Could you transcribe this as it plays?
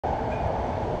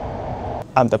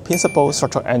I'm the principal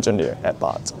structural engineer at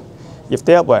BART. If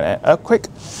there were an earthquake,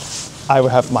 I will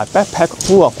have my backpack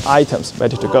full of items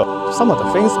ready to go. Some of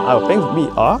the things I will bring with me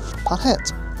are hard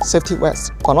hat, safety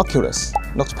vest, binoculars,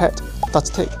 notepad,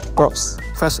 duct tape, gloves,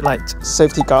 flashlight,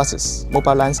 safety glasses,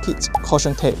 mobile lens kit,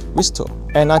 caution tape, whistle,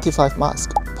 N95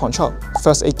 mask, poncho,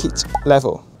 first aid kit,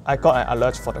 level. I got an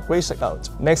alert for the gray signal.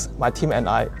 Next, my team and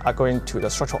I are going to the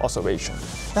structural observation.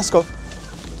 Let's go.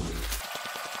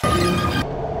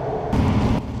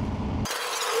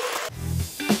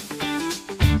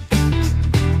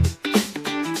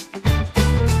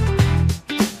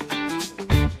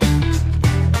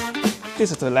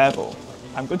 This is the level.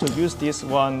 I'm going to use this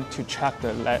one to check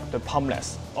the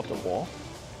pumpness of the wall.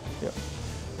 Here.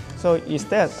 So is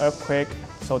there an earthquake?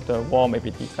 So the wall may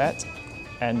be defect,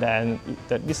 and then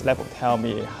this level tell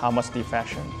me how much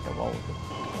defection the wall will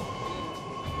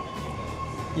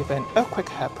be. If an earthquake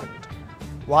happened,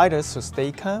 riders should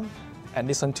stay calm and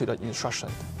listen to the instruction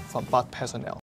from BART personnel.